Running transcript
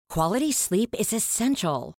Quality sleep is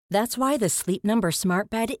essential. That's why the Sleep Number Smart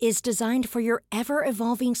Bed is designed for your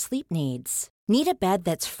ever-evolving sleep needs. Need a bed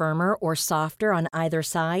that's firmer or softer on either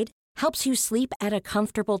side? Helps you sleep at a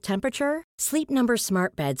comfortable temperature? Sleep Number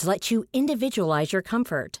Smart Beds let you individualize your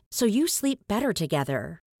comfort, so you sleep better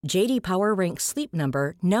together. J.D. Power ranks Sleep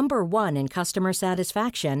Number number 1 in customer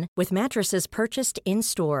satisfaction with mattresses purchased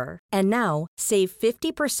in-store. And now, save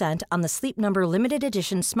 50% on the Sleep Number Limited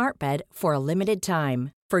Edition Smart Bed for a limited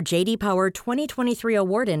time. For J.D. Power 2023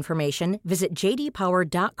 award information, visit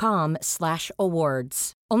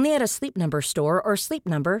jdpower.com/awards. Only at a Sleep Number store or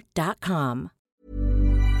sleepnumber.com.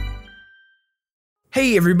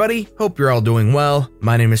 Hey everybody, hope you're all doing well.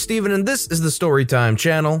 My name is Steven and this is the Storytime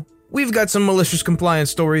channel. We've got some malicious compliance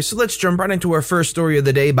stories, so let's jump right into our first story of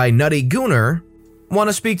the day by Nutty Gooner. Want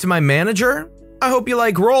to speak to my manager? I hope you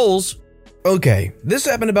like rolls. Okay, this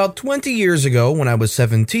happened about 20 years ago when I was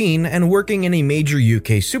 17 and working in a major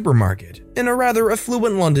UK supermarket in a rather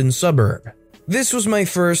affluent London suburb. This was my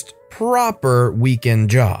first proper weekend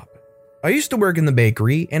job. I used to work in the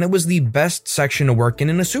bakery and it was the best section to work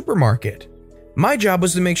in a supermarket. My job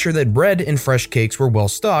was to make sure that bread and fresh cakes were well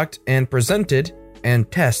stocked and presented,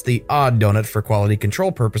 and test the odd donut for quality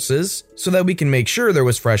control purposes so that we can make sure there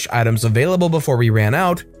was fresh items available before we ran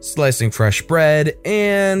out, slicing fresh bread,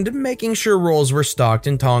 and making sure rolls were stocked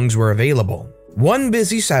and tongs were available. One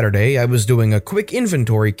busy Saturday, I was doing a quick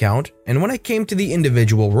inventory count, and when I came to the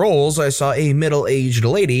individual rolls, I saw a middle-aged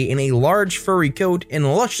lady in a large furry coat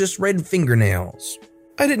and luscious red fingernails.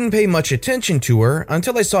 I didn't pay much attention to her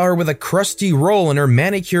until I saw her with a crusty roll in her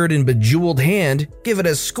manicured and bejeweled hand, give it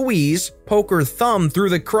a squeeze, poke her thumb through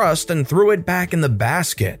the crust and threw it back in the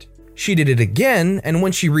basket. She did it again, and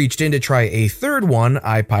when she reached in to try a third one,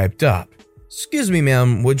 I piped up. "Excuse me,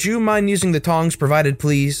 ma'am, would you mind using the tongs provided,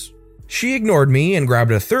 please?" She ignored me and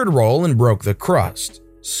grabbed a third roll and broke the crust.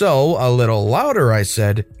 So, a little louder, I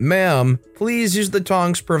said, "Ma'am, please use the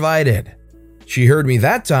tongs provided." She heard me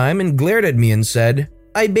that time and glared at me and said,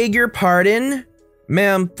 "I beg your pardon?"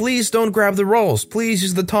 "Ma'am, please don't grab the rolls. Please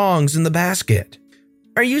use the tongs in the basket."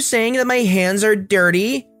 "Are you saying that my hands are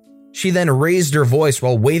dirty?" She then raised her voice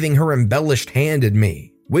while waving her embellished hand at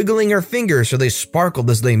me, wiggling her fingers so they sparkled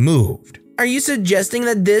as they moved. "Are you suggesting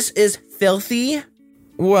that this is filthy?"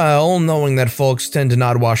 Well, knowing that folks tend to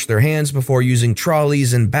not wash their hands before using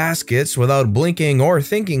trolleys and baskets without blinking or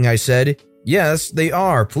thinking, I said, "Yes, they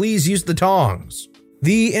are. Please use the tongs."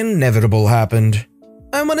 The inevitable happened.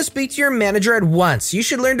 "I want to speak to your manager at once. You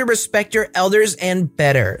should learn to respect your elders and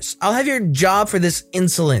betters. I'll have your job for this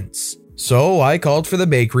insolence." So I called for the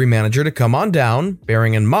bakery manager to come on down,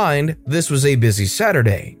 bearing in mind this was a busy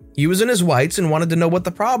Saturday. He was in his whites and wanted to know what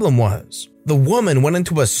the problem was. The woman went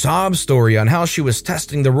into a sob story on how she was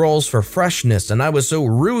testing the rolls for freshness and I was so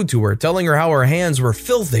rude to her, telling her how her hands were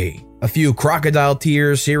filthy. A few crocodile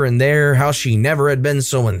tears here and there, how she never had been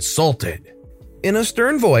so insulted. In a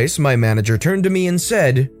stern voice, my manager turned to me and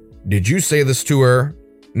said, "Did you say this to her?"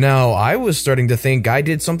 Now, I was starting to think I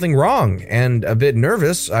did something wrong, and a bit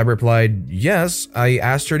nervous, I replied, "Yes, I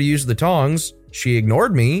asked her to use the tongs. She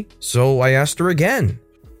ignored me, so I asked her again."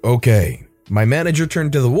 "Okay." My manager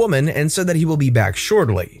turned to the woman and said that he will be back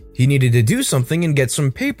shortly. He needed to do something and get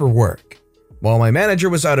some paperwork. While my manager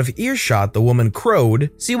was out of earshot, the woman crowed,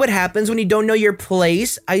 "See what happens when you don't know your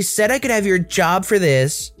place? I said I could have your job for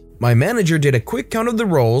this." My manager did a quick count of the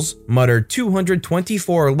rolls, muttered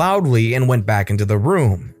 224 loudly, and went back into the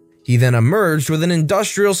room. He then emerged with an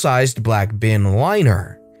industrial-sized black bin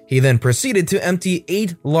liner. He then proceeded to empty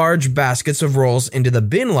 8 large baskets of rolls into the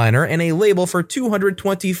bin liner and a label for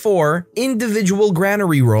 224 individual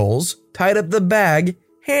granary rolls, tied up the bag,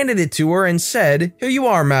 handed it to her, and said, "Here you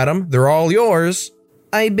are, madam, they're all yours."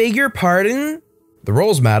 "I beg your pardon?" "The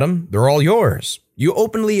rolls, madam, they're all yours. You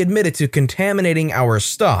openly admitted to contaminating our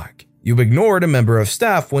stock. You ignored a member of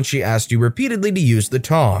staff when she asked you repeatedly to use the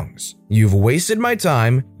tongs. You've wasted my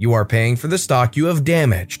time. You are paying for the stock you have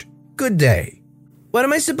damaged. Good day." "What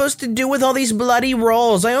am I supposed to do with all these bloody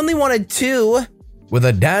rolls? I only wanted 2. With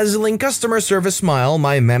a dazzling customer service smile,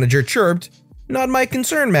 my manager chirped, "Not my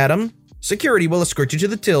concern, madam. Security will escort you to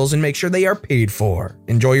the tills and make sure they are paid for.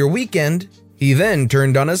 Enjoy your weekend." He then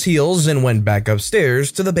turned on his heels and went back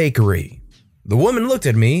upstairs to the bakery. The woman looked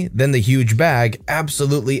at me, then the huge bag,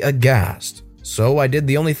 absolutely aghast. So I did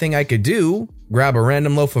the only thing I could do, grab a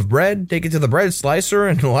random loaf of bread, take it to the bread slicer,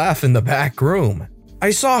 and laugh in the back room.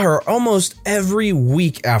 I saw her almost every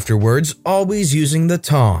week afterwards, always using the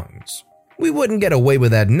tongs. We wouldn't get away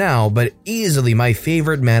with that now, but easily my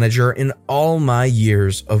favorite manager in all my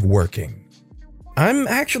years of working. I'm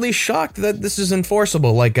actually shocked that this is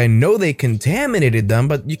enforceable. Like, I know they contaminated them,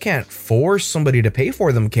 but you can't force somebody to pay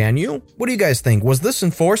for them, can you? What do you guys think? Was this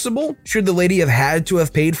enforceable? Should the lady have had to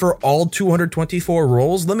have paid for all 224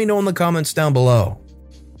 rolls? Let me know in the comments down below.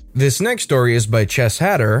 This next story is by Chess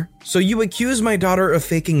Hatter. So you accuse my daughter of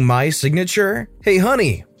faking my signature? Hey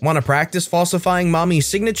honey, wanna practice falsifying mommy's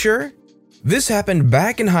signature? This happened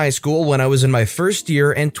back in high school when I was in my first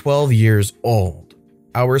year and 12 years old.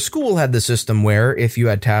 Our school had the system where, if you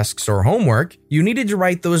had tasks or homework, you needed to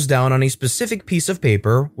write those down on a specific piece of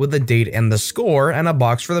paper with the date and the score and a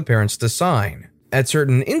box for the parents to sign. At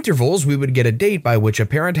certain intervals, we would get a date by which a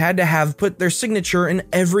parent had to have put their signature in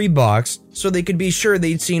every box so they could be sure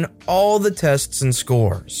they'd seen all the tests and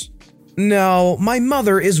scores. Now, my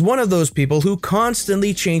mother is one of those people who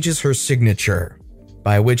constantly changes her signature.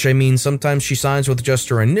 By which I mean sometimes she signs with just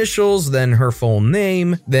her initials, then her full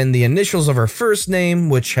name, then the initials of her first name,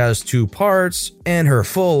 which has 2 parts, and her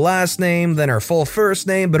full last name, then her full first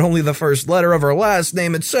name, but only the first letter of her last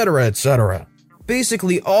name, etc., etc.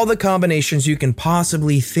 Basically all the combinations you can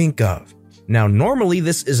possibly think of. Now normally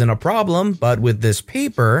this isn't a problem, but with this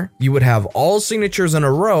paper, you would have all signatures in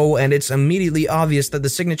a row and it's immediately obvious that the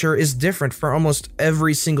signature is different for almost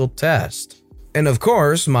every single test. And of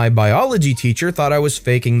course, my biology teacher thought I was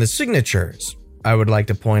faking the signatures. I would like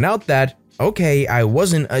to point out that, okay, I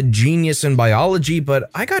wasn't a genius in biology, but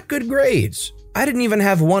I got good grades. I didn't even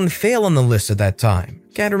have one fail on the list at that time.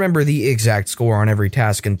 Can't remember the exact score on every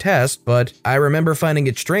task and test, but I remember finding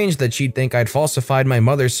it strange that she'd think I'd falsified my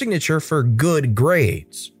mother's signature for good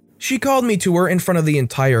grades. She called me to her in front of the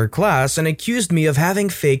entire class and accused me of having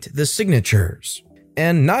faked the signatures.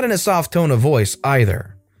 And not in a soft tone of voice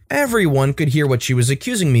either. Everyone could hear what she was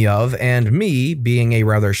accusing me of, and me, being a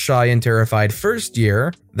rather shy and terrified first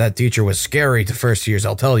year, that teacher was scary to first years,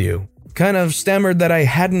 I'll tell you, kind of stammered that I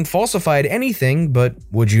hadn't falsified anything, but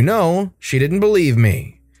would you know, she didn't believe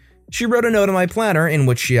me. She wrote a note in my planner in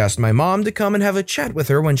which she asked my mom to come and have a chat with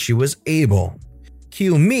her when she was able.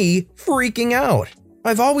 Cue me freaking out.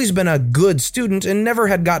 I've always been a good student and never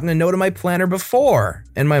had gotten a note in my planner before.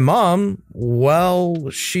 And my mom, well,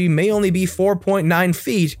 she may only be 4.9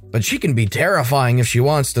 feet, but she can be terrifying if she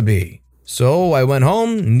wants to be. So I went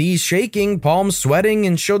home, knees shaking, palms sweating,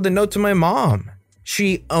 and showed the note to my mom.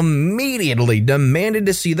 She immediately demanded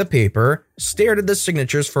to see the paper, stared at the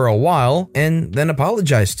signatures for a while, and then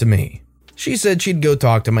apologized to me. She said she'd go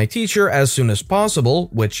talk to my teacher as soon as possible,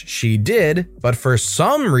 which she did, but for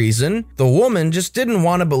some reason, the woman just didn't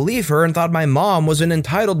want to believe her and thought my mom was an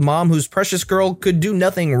entitled mom whose precious girl could do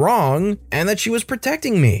nothing wrong and that she was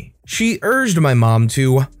protecting me. She urged my mom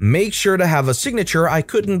to make sure to have a signature I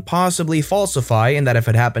couldn't possibly falsify and that if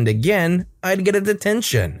it happened again, I'd get a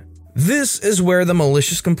detention. This is where the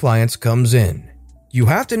malicious compliance comes in. You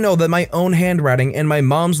have to know that my own handwriting and my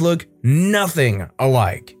mom's look nothing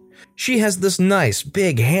alike. She has this nice,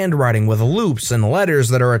 big handwriting with loops and letters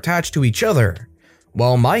that are attached to each other,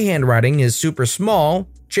 while my handwriting is super small,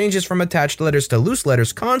 changes from attached letters to loose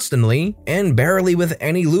letters constantly, and barely with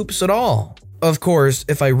any loops at all. Of course,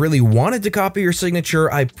 if I really wanted to copy her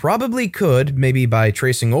signature, I probably could, maybe by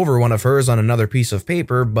tracing over one of hers on another piece of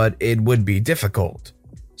paper, but it would be difficult.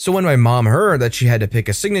 So when my mom heard that she had to pick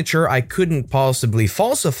a signature I couldn't possibly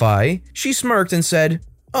falsify, she smirked and said,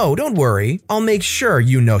 "Oh, don't worry, I'll make sure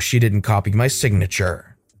you know she didn't copy my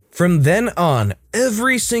signature." From then on,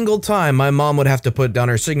 every single time my mom would have to put down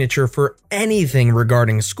her signature for anything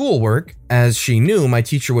regarding schoolwork, as she knew my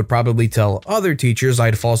teacher would probably tell other teachers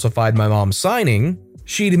I'd falsified my mom's signing,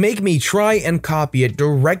 she'd make me try and copy it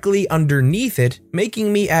directly underneath it,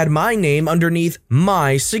 making me add my name underneath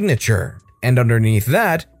my signature. And underneath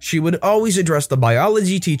that, she would always address the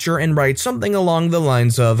biology teacher and write something along the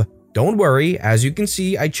lines of, "Don't worry, as you can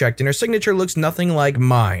see, I checked and her signature looks nothing like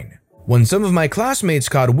mine." When some of my classmates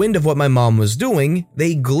caught wind of what my mom was doing,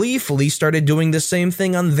 they gleefully started doing the same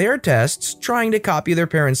thing on their tests, trying to copy their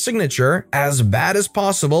parents' signature as bad as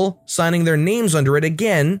possible, signing their names under it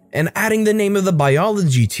again, and adding the name of the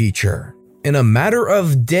biology teacher. In a matter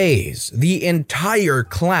of days, the entire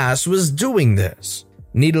class was doing this.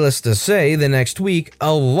 Needless to say, the next week,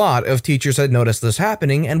 a lot of teachers had noticed this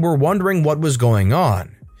happening and were wondering what was going on.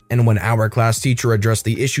 And when our class teacher addressed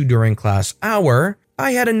the issue during class hour,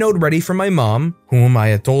 I had a note ready from my mom, whom I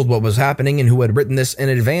had told what was happening and who had written this in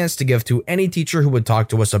advance to give to any teacher who would talk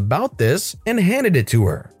to us about this, and handed it to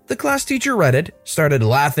her. The class teacher read it, started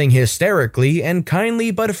laughing hysterically, and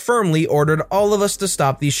kindly but firmly ordered all of us to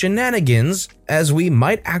stop these shenanigans, as we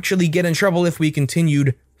might actually get in trouble if we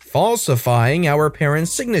continued falsifying our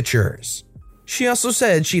parents' signatures. She also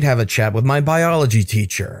said she'd have a chat with my biology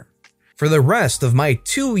teacher. For the rest of my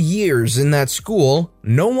 2 years in that school,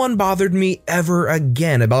 no one bothered me ever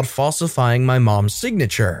again about falsifying my mom's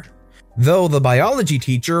signature. Though the biology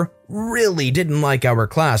teacher really didn't like our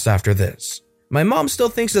class after this. My mom still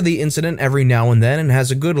thinks of the incident every now and then and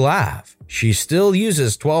has a good laugh. She still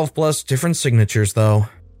uses 12 plus different signatures though.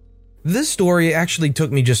 This story actually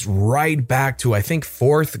took me just right back to I think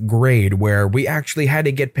 4th grade, where we actually had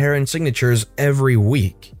to get parent signatures every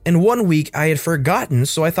week. And one week I had forgotten,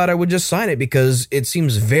 so I thought I would just sign it because it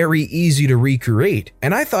seems very easy to recreate.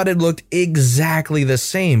 And I thought it looked exactly the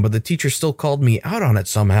same, but the teacher still called me out on it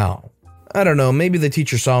somehow. I don't know, maybe the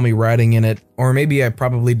teacher saw me writing in it, or maybe I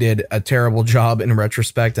probably did a terrible job in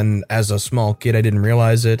retrospect and as a small kid I didn't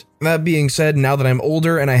realize it. That being said, now that I'm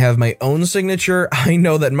older and I have my own signature, I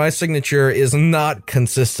know that my signature is not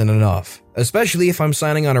consistent enough. Especially if I'm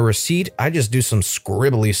signing on a receipt, I just do some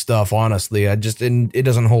scribbly stuff, honestly. It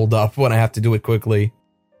doesn't hold up when I have to do it quickly.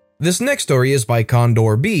 This next story is by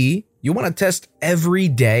Condor B. You want to test every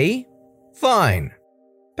day? Fine.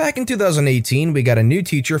 Back in 2018, we got a new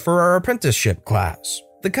teacher for our apprenticeship class.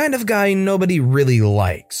 The kind of guy nobody really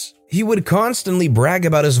likes. He would constantly brag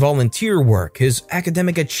about his volunteer work, his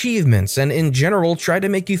academic achievements, and in general try to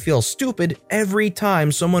make you feel stupid every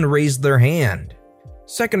time someone raised their hand.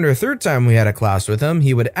 Second or third time we had a class with him,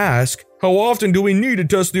 he would ask, "How often do we need to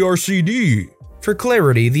test the RCD?" For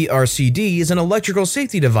clarity, the RCD is an electrical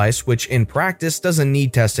safety device which in practice doesn't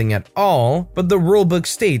need testing at all, but the rulebook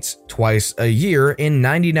states twice a year in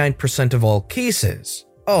 99% of all cases.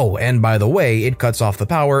 Oh, and by the way, it cuts off the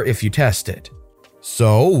power if you test it.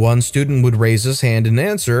 So, one student would raise his hand and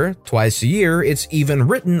answer, twice a year, it's even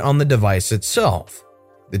written on the device itself.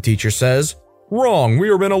 The teacher says, "Wrong, we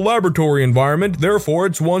are in a laboratory environment, therefore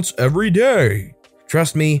it's once every day."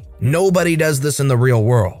 Trust me, nobody does this in the real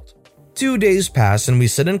world. 2 days pass and we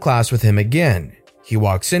sit in class with him again. He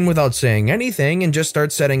walks in without saying anything and just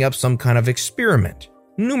starts setting up some kind of experiment.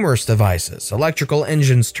 Numerous devices, electrical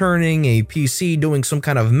engines turning, a PC doing some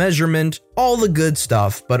kind of measurement, all the good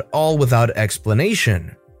stuff, but all without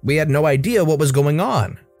explanation. We had no idea what was going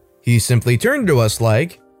on. He simply turned to us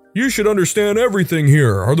like, "You should understand everything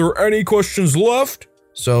here. Are there any questions left?"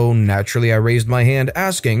 So naturally I raised my hand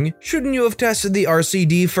asking, "Shouldn't you have tested the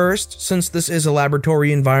RCD first, since this is a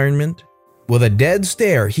laboratory environment?" With a dead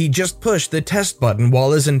stare, he just pushed the test button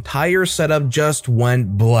while his entire setup just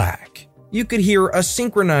went black. You could hear a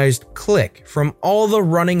synchronized click from all the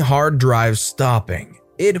running hard drives stopping.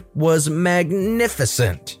 It was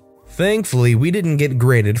magnificent. Thankfully, we didn't get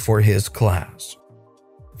graded for his class.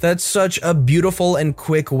 That's such a beautiful and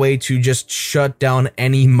quick way to just shut down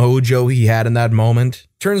any mojo he had in that moment.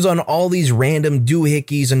 Turns on all these random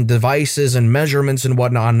doohickeys and devices and measurements and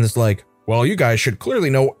whatnot and is like, "Well, you guys should clearly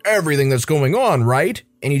know everything that's going on, right?"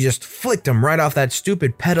 And you just flicked him right off that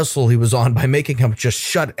stupid pedestal he was on by making him just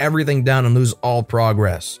shut everything down and lose all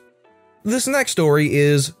progress. This next story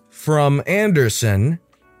is from Anderson.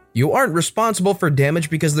 You aren't responsible for damage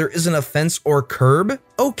because there isn't a fence or curb?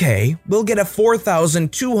 Okay, we'll get a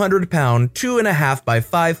 4,200 pound, 2.5 by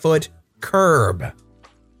 5 foot curb.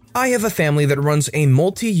 I have a family that runs a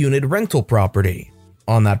multi-unit rental property.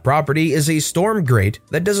 On that property is a storm grate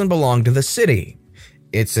that doesn't belong to the city.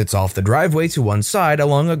 It sits off the driveway to one side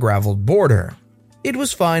along a graveled border. It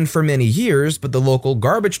was fine for many years, but the local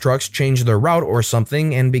garbage trucks changed their route or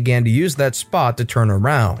something and began to use that spot to turn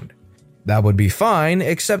around. That would be fine,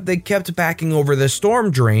 except they kept backing over the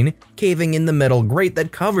storm drain, caving in the metal grate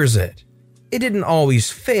that covers it. It didn't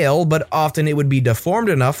always fail, but often it would be deformed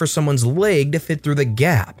enough for someone's leg to fit through the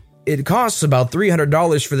gap. It costs about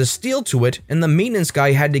 $300 for the steel to it, and the maintenance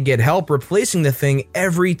guy had to get help replacing the thing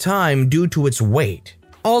every time due to its weight.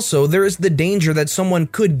 Also, there is the danger that someone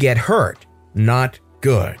could get hurt. Not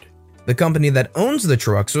good. The company that owns the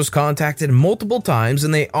trucks was contacted multiple times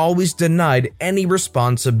and they always denied any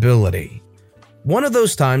responsibility. One of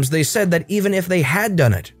those times they said that even if they had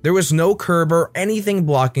done it, there was no curb or anything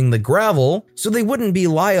blocking the gravel, so they wouldn't be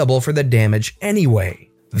liable for the damage anyway.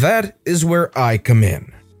 That is where I come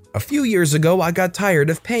in. A few years ago, I got tired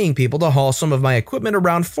of paying people to haul some of my equipment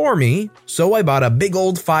around for me, so I bought a big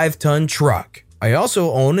old 5-ton truck. I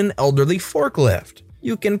also own an elderly forklift.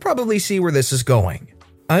 You can probably see where this is going.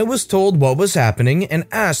 I was told what was happening and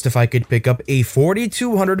asked if I could pick up a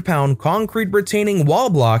 4,200 pound concrete retaining wall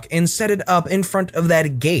block and set it up in front of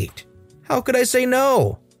that gate. How could I say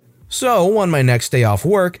no? So, on my next day off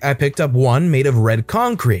work, I picked up one made of red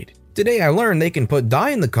concrete. Today I learned they can put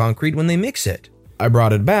dye in the concrete when they mix it. I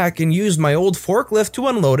brought it back and used my old forklift to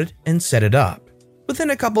unload it and set it up.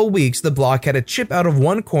 Within a couple weeks, the block had a chip out of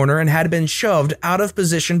one corner and had been shoved out of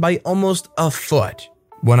position by almost a foot.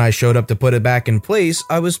 When I showed up to put it back in place,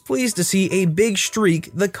 I was pleased to see a big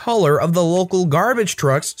streak the color of the local garbage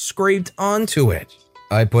trucks scraped onto it.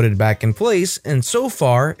 I put it back in place, and so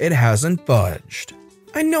far, it hasn't budged.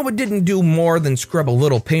 I know it didn't do more than scrub a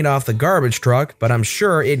little paint off the garbage truck, but I'm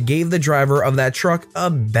sure it gave the driver of that truck a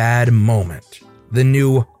bad moment. The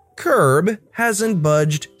new curb hasn't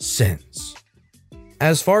budged since.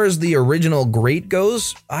 As far as the original grate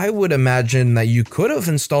goes, I would imagine that you could have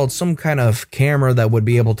installed some kind of camera that would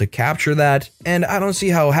be able to capture that, and I don't see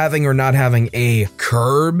how having or not having a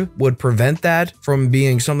curb would prevent that from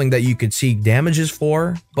being something that you could seek damages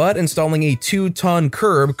for, but installing a 2-ton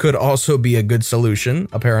curb could also be a good solution,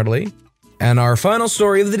 apparently. And our final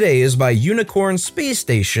story of the day is by Unicorn Space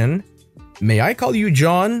Station. May I call you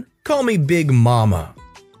John? Call me Big Mama.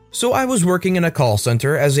 So I was working in a call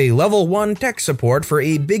center as a level 1 tech support for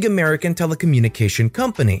a big American telecommunication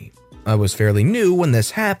company. I was fairly new when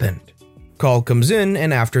this happened. Call comes in,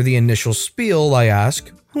 and after the initial spiel, I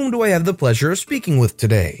ask, "Whom do I have the pleasure of speaking with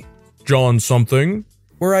today?" "John something."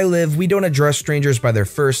 Where I live, we don't address strangers by their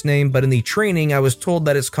first name, but in the training I was told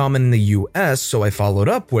that it's common in the US, so I followed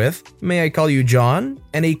up with, "May I call you John?"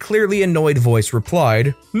 And a clearly annoyed voice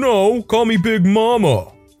replied, "No, call me Big Mama."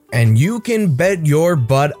 And you can bet your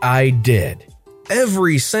butt I did.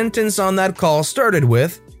 Every sentence on that call started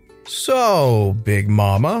with, "So, Big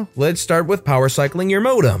Mama, let's start with power cycling your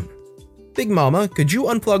modem." "Big Mama, could you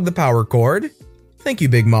unplug the power cord?" "Thank you,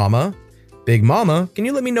 Big Mama." "Big Mama, can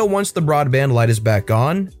you let me know once the broadband light is back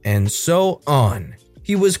on?" And so on.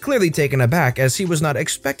 He was clearly taken aback as he was not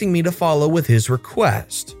expecting me to follow with his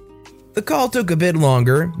request. The call took a bit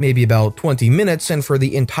longer, maybe about 20 minutes, and for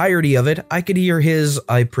the entirety of it, I could hear his,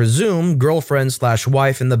 I presume,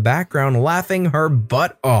 girlfriend/wife in the background laughing her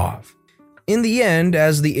butt off. In the end,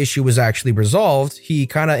 as the issue was actually resolved, he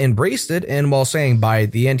kinda embraced it, and while saying bye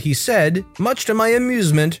at the end, he said, much to my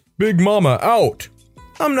amusement, "Big Mama out."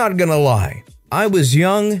 I'm not gonna lie. I was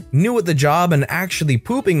young, new at the job, and actually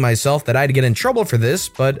pooping myself that I'd get in trouble for this,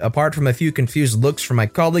 but apart from a few confused looks from my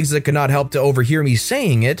colleagues that could not help to overhear me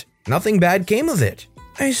saying it, nothing bad came of it.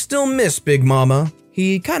 I still miss Big Mama.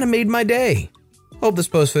 He kinda made my day. Hope this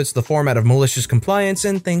post fits the format of malicious compliance,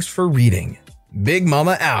 and thanks for reading. Big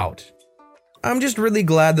Mama out. I'm just really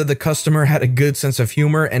glad that the customer had a good sense of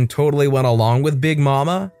humor and totally went along with Big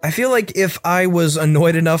Mama. I feel like if I was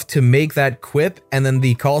annoyed enough to make that quip and then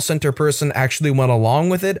the call center person actually went along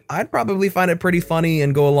with it, I'd probably find it pretty funny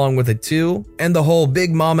and go along with it too. And the whole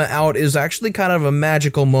Big Mama out is actually kind of a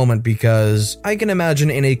magical moment because I can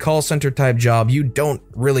imagine in a call center type job, you don't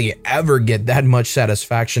really ever get that much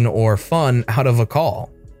satisfaction or fun out of a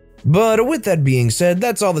call. But with that being said,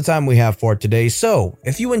 that's all the time we have for today, so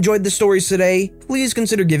if you enjoyed the stories today, please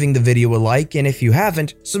consider giving the video a like, and if you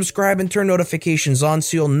haven't, subscribe and turn notifications on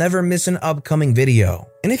so you'll never miss an upcoming video.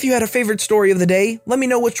 And if you had a favorite story of the day, let me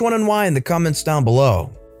know which one and why in the comments down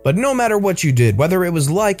below. But no matter what you did, whether it was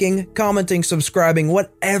liking, commenting, subscribing,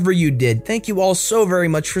 whatever you did, thank you all so very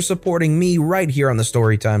much for supporting me right here on the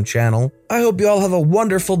Storytime channel. I hope you all have a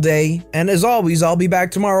wonderful day, and as always, I'll be back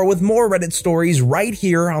tomorrow with more Reddit stories right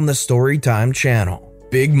here on the Storytime channel.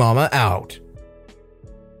 Big Mama out.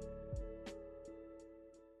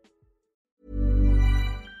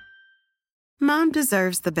 Mom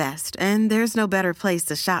deserves the best, and there's no better place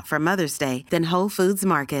to shop for Mother's Day than Whole Foods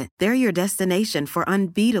Market. They're your destination for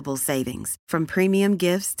unbeatable savings, from premium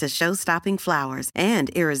gifts to show-stopping flowers and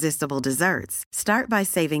irresistible desserts. Start by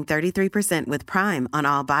saving 33% with Prime on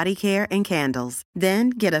all body care and candles.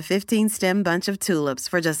 Then get a 15-stem bunch of tulips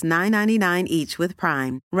for just $9.99 each with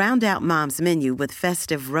Prime. Round out Mom's menu with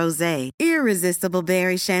festive rosé, irresistible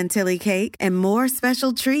berry chantilly cake, and more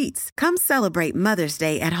special treats. Come celebrate Mother's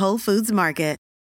Day at Whole Foods Market.